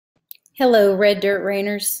Hello, Red Dirt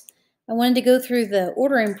Rainers. I wanted to go through the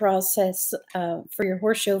ordering process for your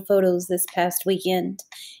horse show photos this past weekend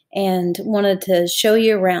and wanted to show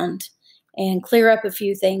you around and clear up a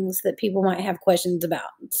few things that people might have questions about.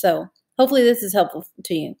 So hopefully this is helpful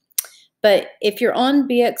to you. But if you're on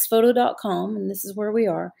bxphoto.com, and this is where we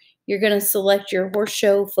are, you're going to select your horse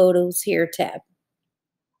show photos here tab.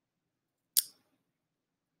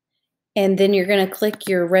 And then you're going to click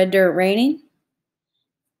your Red Dirt Raining.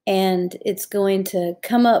 And it's going to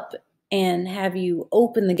come up and have you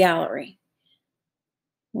open the gallery.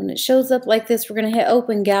 When it shows up like this, we're going to hit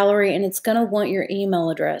open gallery, and it's going to want your email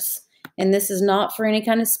address. And this is not for any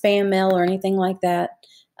kind of spam mail or anything like that.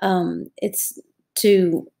 It's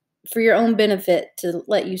for your own benefit to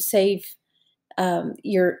let you save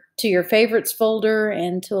your favorites folder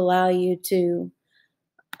and to allow you to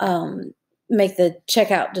make the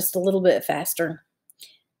checkout just a little bit faster.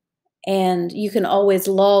 And you can always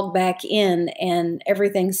log back in and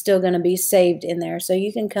everything's still going to be saved in there. So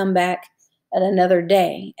you can come back at another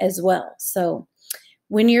day as well. So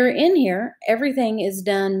when you're in here, everything is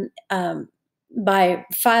done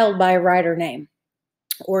filed by rider name,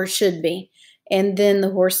 or should be, and then the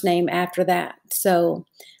horse name after that. So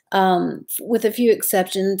with a few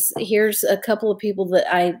exceptions, here's a couple of people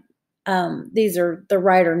that these are the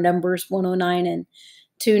rider numbers, 109 and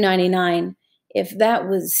 299. If that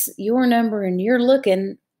was your number and you're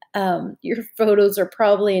looking, your photos are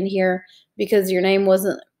probably in here because your name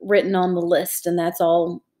wasn't written on the list, and that's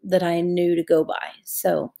all that I knew to go by.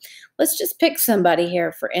 So let's just pick somebody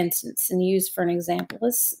here, for instance, and use for an example.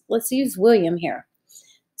 Let's use William here.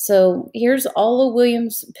 So here's all of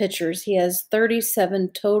William's pictures. He has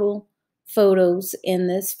 37 total photos in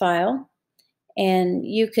this file, and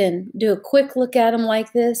you can do a quick look at them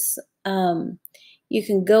like this. You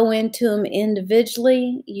can go into them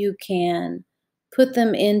individually. You can put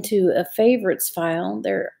them into a favorites file.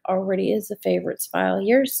 There already is a favorites file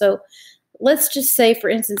here. So let's just say, for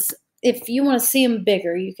instance, if you want to see them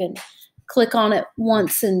bigger, you can click on it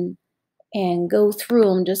once and go through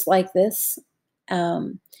them just like this,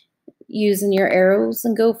 using your arrows,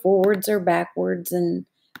 and go forwards or backwards. And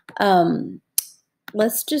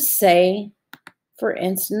let's just say, for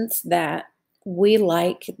instance, that we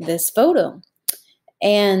like this photo.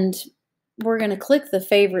 And we're going to click the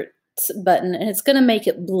favorites button, and it's going to make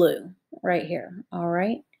it blue right here. All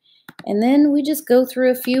right. And then we just go through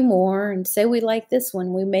a few more and say we like this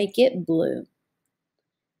one. We make it blue.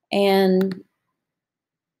 And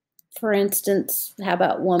for instance, how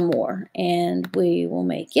about one more? And we will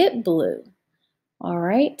make it blue. All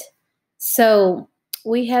right. So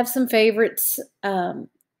we have some favorites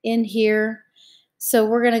in here. So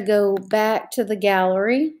we're going to go back to the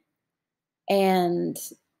gallery. And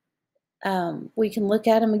we can look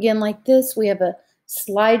at them again like this. We have a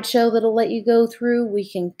slideshow that'll let you go through. We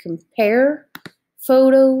can compare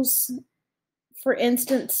photos, for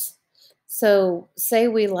instance. So say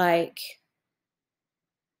we like,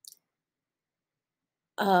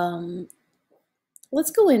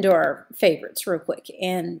 let's go into our favorites real quick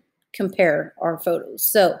and compare our photos.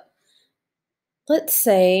 So let's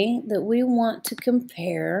say that we want to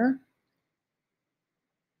compare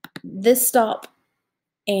this stop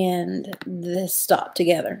and this stop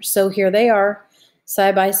together. So here they are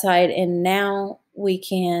side by side, and now we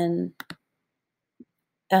can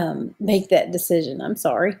make that decision. I'm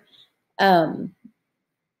sorry. I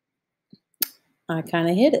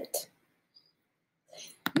kind of hit it.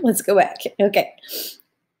 Let's go back. Okay.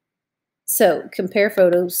 So compare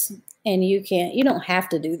photos, and you don't have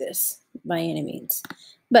to do this by any means,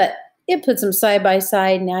 but it puts them side by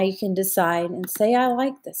side. Now you can decide and say, I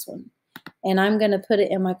like this one, and I'm going to put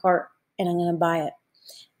it in my cart, and I'm going to buy it.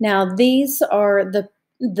 Now, these are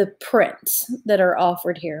the prints that are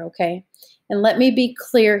offered here, okay? And let me be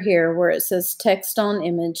clear here where it says text on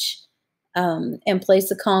image, and place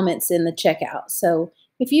the comments in the checkout. So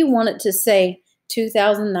if you want it to say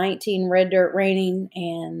 2019 Red Dirt Raining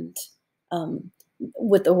and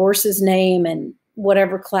with the horse's name and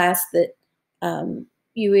whatever class that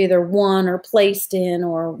you either won or placed in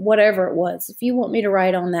or whatever it was. If you want me to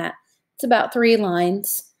write on that, it's about 3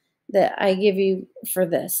 lines that I give you for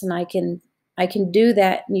this, and I can do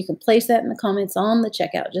that, and you can place that in the comments on the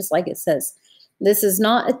checkout, just like it says. This is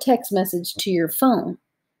not a text message to your phone,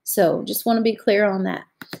 so just want to be clear on that.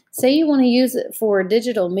 Say you want to use it for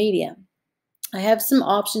digital media. I have some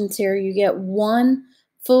options here. You get one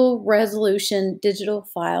full resolution digital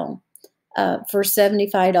file for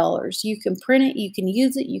 $75. You can print it, you can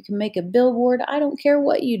use it, you can make a billboard. I don't care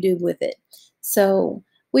what you do with it. So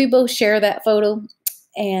we both share that photo,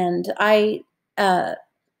 and I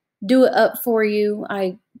do it up for you.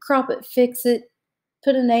 I crop it, fix it,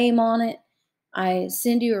 put a name on it. I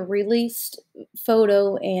send you a released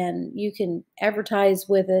photo and you can advertise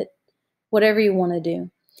with it, whatever you want to do.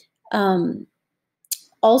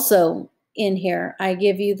 Also, in here, I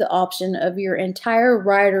give you the option of your entire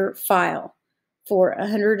rider file for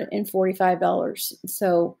 $145.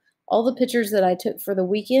 So all the pictures that I took for the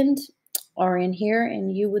weekend are in here,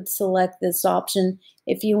 and you would select this option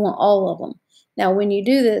if you want all of them. Now, when you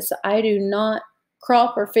do this, I do not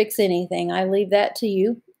crop or fix anything. I leave that to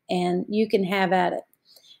you, and you can have at it.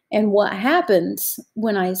 And what happens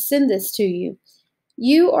when I send this to you,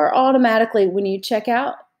 you are automatically, when you check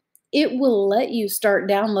out, it will let you start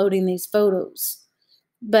downloading these photos.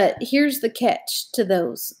 But here's the catch to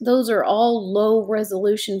those. Those are all low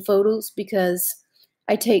resolution photos because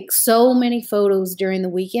I take so many photos during the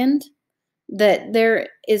weekend that there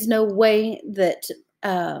is no way that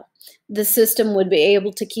the system would be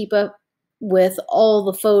able to keep up with all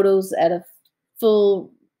the photos at a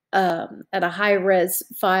full, at a high res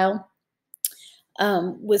file.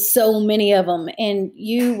 With so many of them, and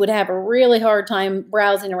you would have a really hard time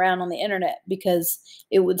browsing around on the internet because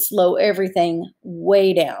it would slow everything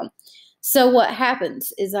way down. So what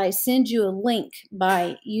happens is I send you a link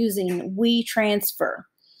by using WeTransfer,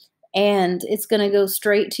 and it's going to go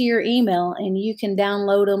straight to your email, and you can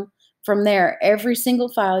download them from there. Every single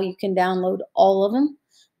file, you can download all of them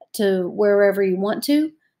to wherever you want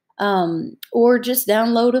to, or just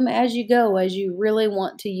download them as you go, as you really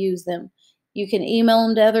want to use them. You can email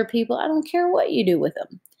them to other people. I don't care what you do with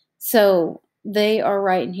them. So they are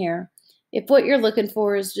right in here. If what you're looking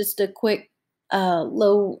for is just a quick,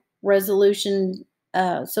 low resolution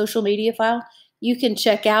social media file, you can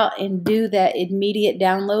check out and do that immediate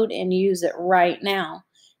download and use it right now.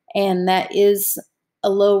 And that is a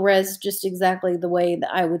low res, just exactly the way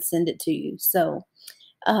that I would send it to you. So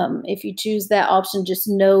if you choose that option, just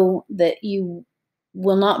know that you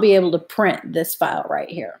will not be able to print this file right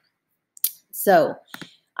here. So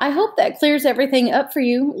I hope that clears everything up for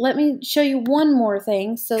you. Let me show you one more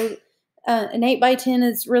thing. So an 8x10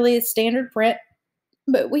 is really a standard print,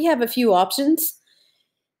 but we have a few options.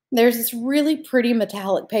 There's this really pretty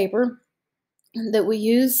metallic paper that we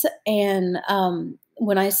use, and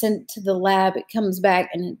when I send it to the lab, it comes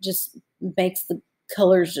back and it just makes the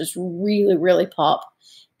colors just really, really pop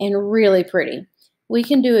and really pretty. We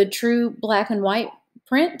can do a true black and white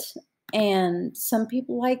print, and some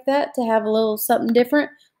people like that to have a little something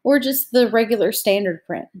different, or just the regular standard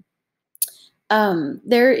print.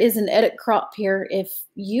 There is an edit crop here. If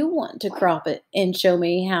you want to crop it and show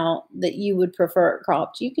me how that you would prefer it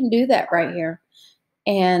cropped, you can do that right here.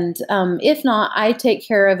 And if not, I take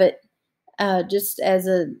care of it just as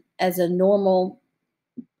a normal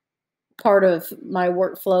part of my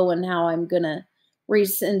workflow and how I'm gonna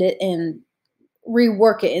resend it and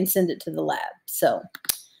rework it and send it to the lab. So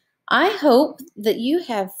I hope that you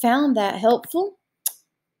have found that helpful,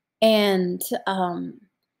 and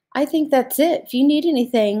I think that's it. If you need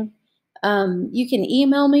anything, you can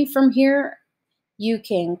email me from here. You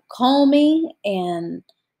can call me, and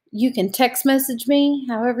you can text message me,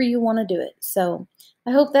 however you want to do it. So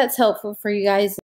I hope that's helpful for you guys.